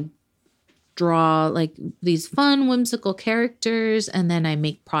like I draw like these fun, whimsical characters, and then I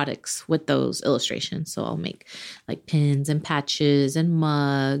make products with those illustrations. So I'll make like pins and patches and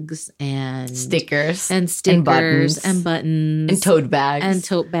mugs and stickers and buttons and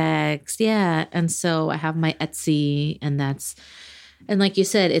tote bags. Yeah. And so I have my Etsy, and like you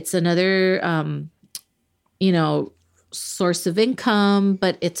said, it's another, source of income,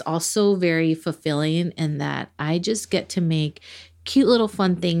 but it's also very fulfilling in that I just get to make cute little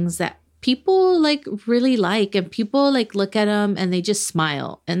fun things that people like really like, and people like look at them and they just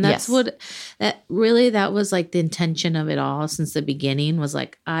smile. And that's that was like the intention of it all since the beginning, was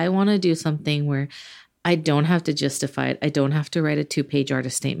like, I want to do something where I don't have to justify it. I don't have to write a 2-page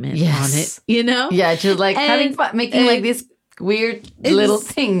artist statement on it, Yeah, just like having fun, making like these weird little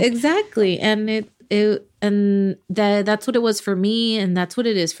things. Exactly. And that's what it was for me, and that's what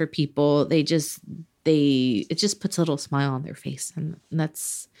it is for people. It just puts a little smile on their face, and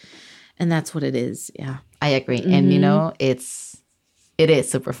that's what it is. Yeah, I agree. Mm-hmm. And it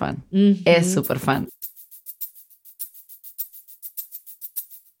is super fun. Mm-hmm. It's super fun.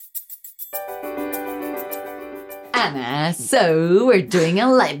 Anna, so we're doing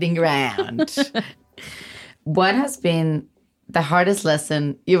a lightning round. What has been the hardest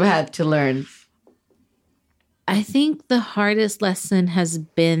lesson you've had to learn? I think the hardest lesson has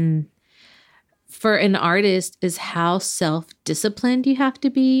been, for an artist, is how self-disciplined you have to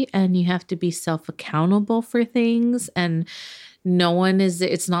be, and you have to be self-accountable for things. And no one is there.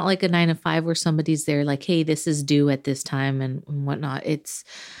 It's not like a 9-to-5 where somebody's there like, hey, this is due at this time and whatnot. It's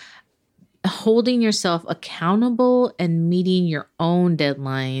holding yourself accountable and meeting your own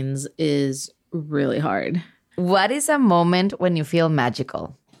deadlines is really hard. What is a moment when you feel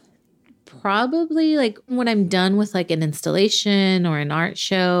magical? Probably like when I'm done with like an installation or an art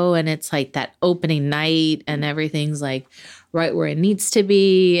show, and it's like that opening night and everything's like right where it needs to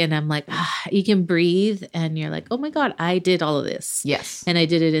be. And I'm like, you can breathe, and you're like, oh my God, I did all of this. Yes. And I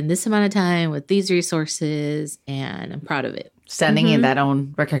did it in this amount of time with these resources, and I'm proud of it. Standing in that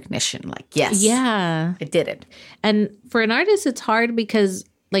own recognition, like, yes. Yeah. I did it. And for an artist, it's hard because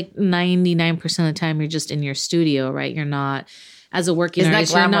like 99% of the time you're just in your studio, right? You're not... As a working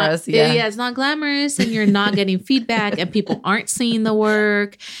artist, not glamorous. It's not glamorous, and you're not getting feedback, and people aren't seeing the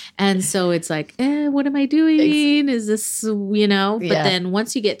work. And so it's like, what am I doing? Is this, But then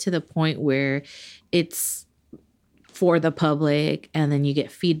once you get to the point where it's for the public, and then you get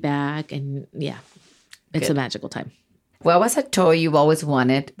feedback, and it's a magical time. What was a toy you always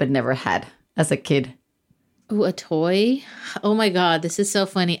wanted but never had as a kid? Ooh, a toy? Oh my God, this is so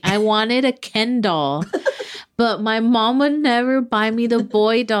funny. I wanted a Ken doll. But my mom would never buy me the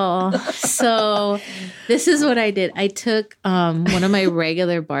boy doll. So this is what I did. I took one of my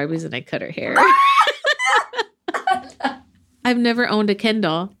regular Barbies and I cut her hair. I've never owned a Ken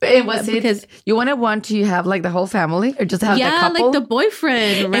doll. And was it because you wanted one to have like the whole family, or just have the couple? Yeah, like the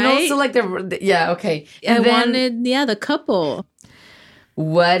boyfriend, right? And also like okay. And I wanted the couple.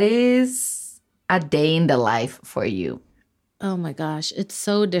 What is a day in the life for you? Oh my gosh, it's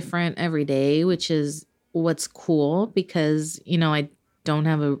so different every day, which is what's cool, because I don't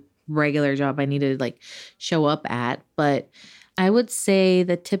have a regular job I need to like show up at. But I would say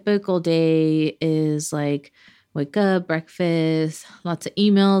the typical day is like wake up, breakfast, lots of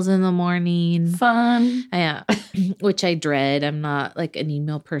emails in the morning. Fun. Yeah. Which I dread. I'm not like an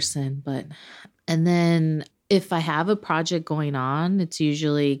email person, and then if I have a project going on, it's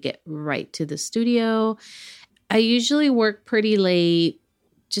usually get right to the studio. I usually work pretty late,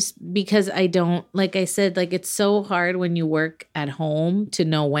 just because I don't, like I said, like it's so hard when you work at home to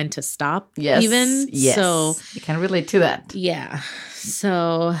know when to stop. Yes. Even. Yes. So you can relate to that. yeah.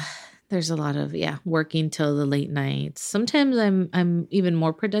 So there's a lot of working till the late nights. Sometimes I'm even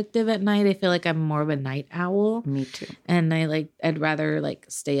more productive at night. I feel like I'm more of a night owl. Me too. And I'd rather like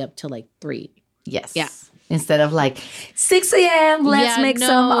stay up till like 3. Yes. Yeah. Instead of like 6 a.m. Let's make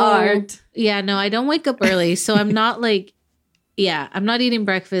some art. Yeah, no, I don't wake up early. So I'm not like, I'm not eating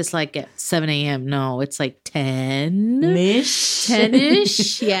breakfast like at 7 a.m. No, it's like 10-ish.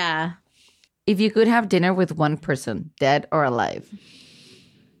 10-ish. Yeah. If you could have dinner with one person, dead or alive.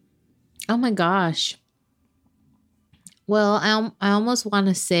 Oh my gosh. Well, I almost want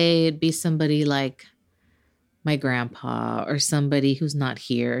to say it'd be somebody like my grandpa or somebody who's not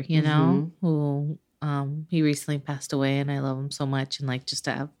here, you know, who he recently passed away and I love him so much. And like just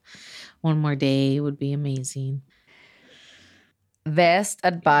to have one more day would be amazing. Best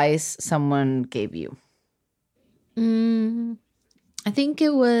advice someone gave you? I think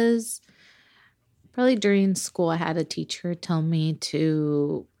it was probably during school. I had a teacher tell me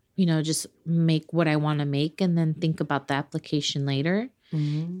to, just make what I want to make and then think about the application later.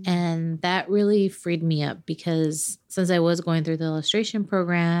 Mm-hmm. And that really freed me up because since I was going through the illustration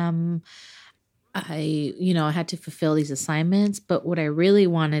program, I had to fulfill these assignments. But what I really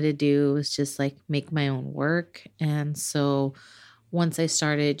wanted to do was just like make my own work. And so once I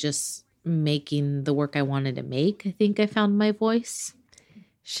started just making the work I wanted to make, I think I found my voice.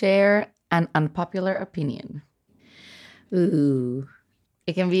 Share an unpopular opinion. Ooh.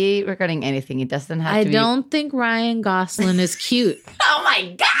 It can be regarding anything. It doesn't have to be. I don't think Ryan Gosling is cute. Oh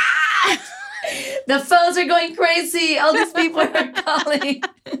my God! The phones are going crazy. All these people are calling.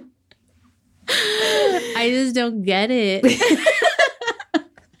 I just don't get it.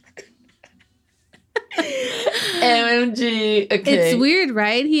 MMG. Okay. It's weird,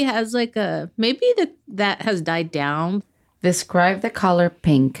 right? He has like that has died down. Describe the color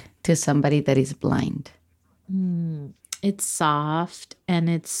pink to somebody that is blind. It's soft and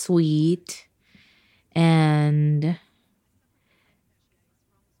it's sweet. And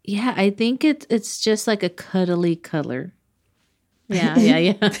yeah, I think it's just like a cuddly color. Yeah.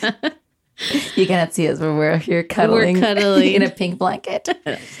 You cannot see us, but we're here cuddling. We're cuddling in a pink blanket.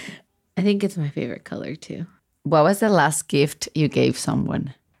 I think it's my favorite color too. What was the last gift you gave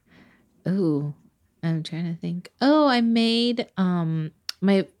someone? Oh, I'm trying to think. Oh, I made,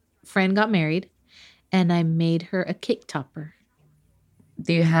 my friend got married and I made her a cake topper.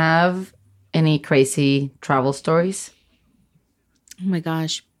 Do you have any crazy travel stories? Oh my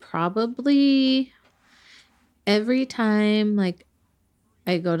gosh, probably every time like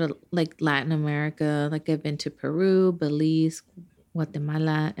I go to like Latin America, like I've been to Peru, Belize,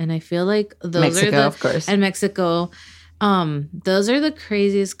 Guatemala, and I feel like those Mexico, are of course. And Mexico. Those are the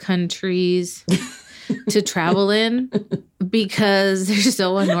craziest countries to travel in because they're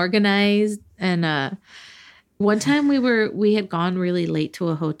so unorganized. And one time we had gone really late to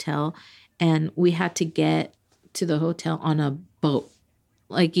a hotel and we had to get to the hotel on a boat.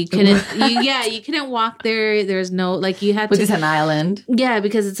 Like you couldn't, you couldn't walk there. There's no, like you had to. Which is an island. Yeah,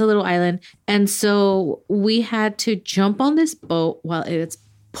 because it's a little island. And so we had to jump on this boat while it's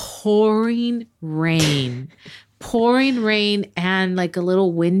pouring rain and like a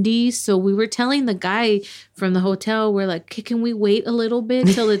little windy. So we were telling the guy from the hotel, we're like, can we wait a little bit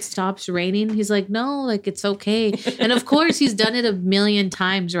till it stops raining? He's like, no, like it's okay. And of course he's done it a million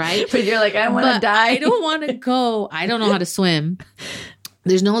times, right? But you're like, I want to die. I don't want to go. I don't know how to swim.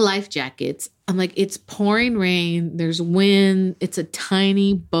 There's no life jackets. I'm like, it's pouring rain. There's wind. It's a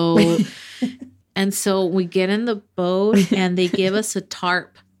tiny boat. And so we get in the boat and they give us a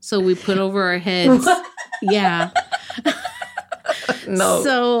tarp. So we put over our heads. Yeah. No.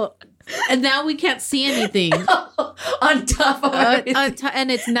 So, and now we can't see anything. On top of it. And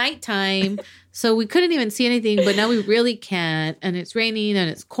it's nighttime. So we couldn't even see anything, but now we really can't. And it's raining and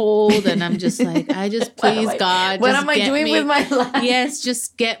it's cold. And I'm just like, please, God. What am I doing with my life? Yes,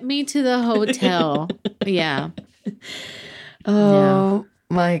 just get me to the hotel. Yeah. Oh,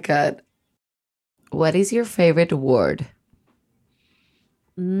 my God. What is your favorite word?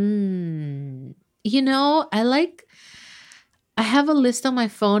 I have a list on my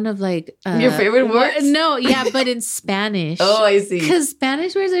phone of like your favorite words. No, yeah, but in Spanish. Oh, I see. Because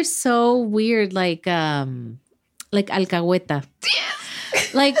Spanish words are so weird, like alcahueta.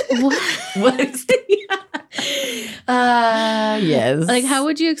 Like what is yes. Like how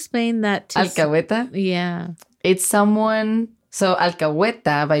would you explain that to alcahueta? Yeah. It's someone. So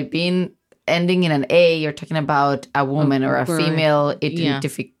alcahueta, by being ending in an A, you're talking about a woman or a female,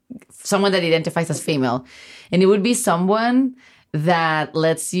 someone that identifies as female. And it would be someone that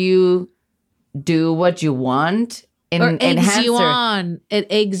lets you do what you want and eggs you on. It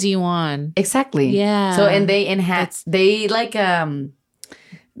eggs you on. Exactly. Yeah. So, and they enhance, they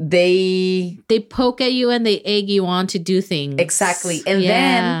poke at you and they egg you on to do things. Exactly. And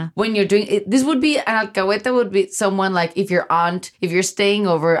then when you're doing it, this would be an alcahueta would be someone like if you're staying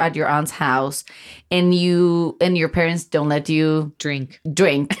over at your aunt's house and your parents don't let you drink.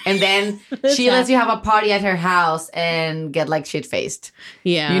 And then she lets you have a party at her house and get like shit faced.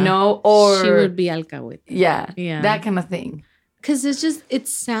 Yeah. You know, or she would be alcahueta. Yeah. Yeah. That kind of thing. Because it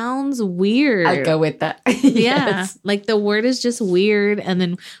sounds weird. Alcahueta. Yes. Yeah. Like the word is just weird. And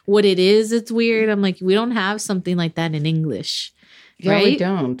then what it is, it's weird. I'm like, we don't have something like that in English. Yeah, right? We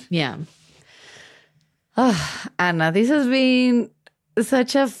don't. Yeah. Oh, Anna, this has been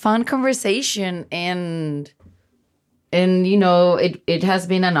such a fun conversation. And you know, it has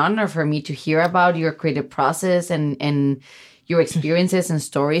been an honor for me to hear about your creative process and your experiences and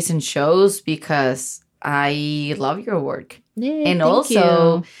stories and shows because I love your work. Yay, and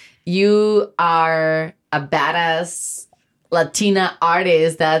also, you are a badass Latina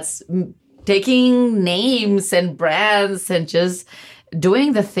artist that's taking names and brands and just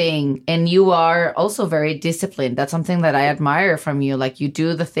doing the thing. And you are also very disciplined. That's something that I admire from you. Like you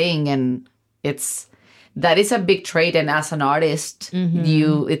do the thing, and that is a big trait. And as an artist,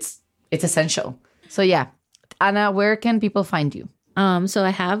 it's essential. So yeah, Anna, where can people find you? So I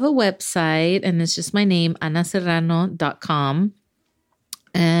have a website and it's just my name, anaserrano.com.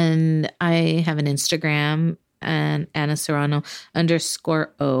 And I have an Instagram and Ana Serrano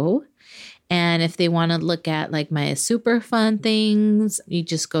 _O. And if they want to look at like my super fun things, you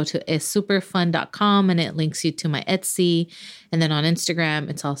just go to superfun.com and it links you to my Etsy. And then on Instagram,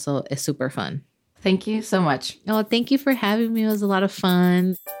 it's also superfun. Thank you so much. Oh, thank you for having me. It was a lot of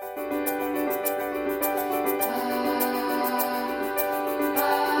fun.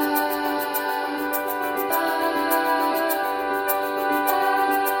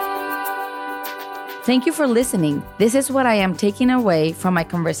 Thank you for listening. This is what I am taking away from my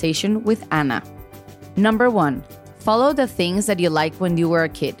conversation with Anna. Number 1, follow the things that you liked when you were a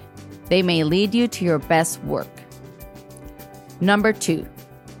kid. They may lead you to your best work. Number 2,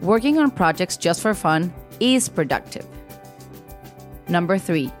 working on projects just for fun is productive. Number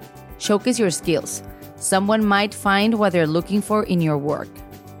 3, showcase your skills. Someone might find what they're looking for in your work.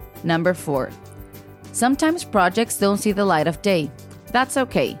 Number 4, sometimes projects don't see the light of day. That's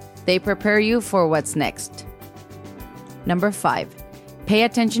okay. They prepare you for what's next. Number 5, pay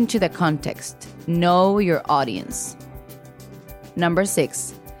attention to the context. Know your audience. Number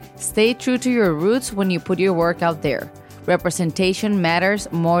 6, stay true to your roots when you put your work out there. Representation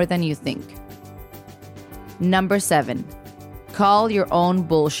matters more than you think. Number 7, call your own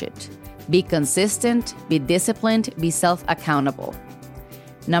bullshit. Be consistent, be disciplined, be self-accountable.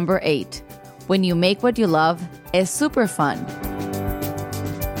 Number 8, when you make what you love, it's super fun.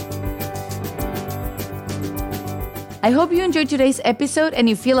 I hope you enjoyed today's episode and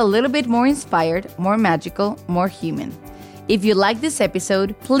you feel a little bit more inspired, more magical, more human. If you like this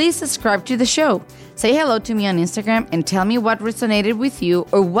episode, please subscribe to the show. Say hello to me on Instagram and tell me what resonated with you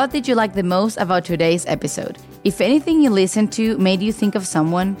or what did you like the most about today's episode. If anything you listened to made you think of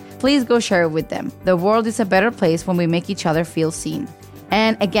someone, please go share it with them. The world is a better place when we make each other feel seen.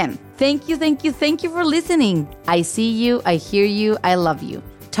 And again, thank you for listening. I see you, I hear you, I love you.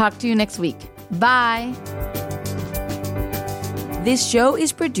 Talk to you next week. Bye. This show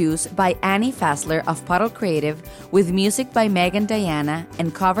is produced by Annie Fassler of Puddle Creative with music by Megan Diana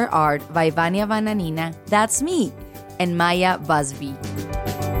and cover art by Vania Vananina, that's me, and Maya Busby.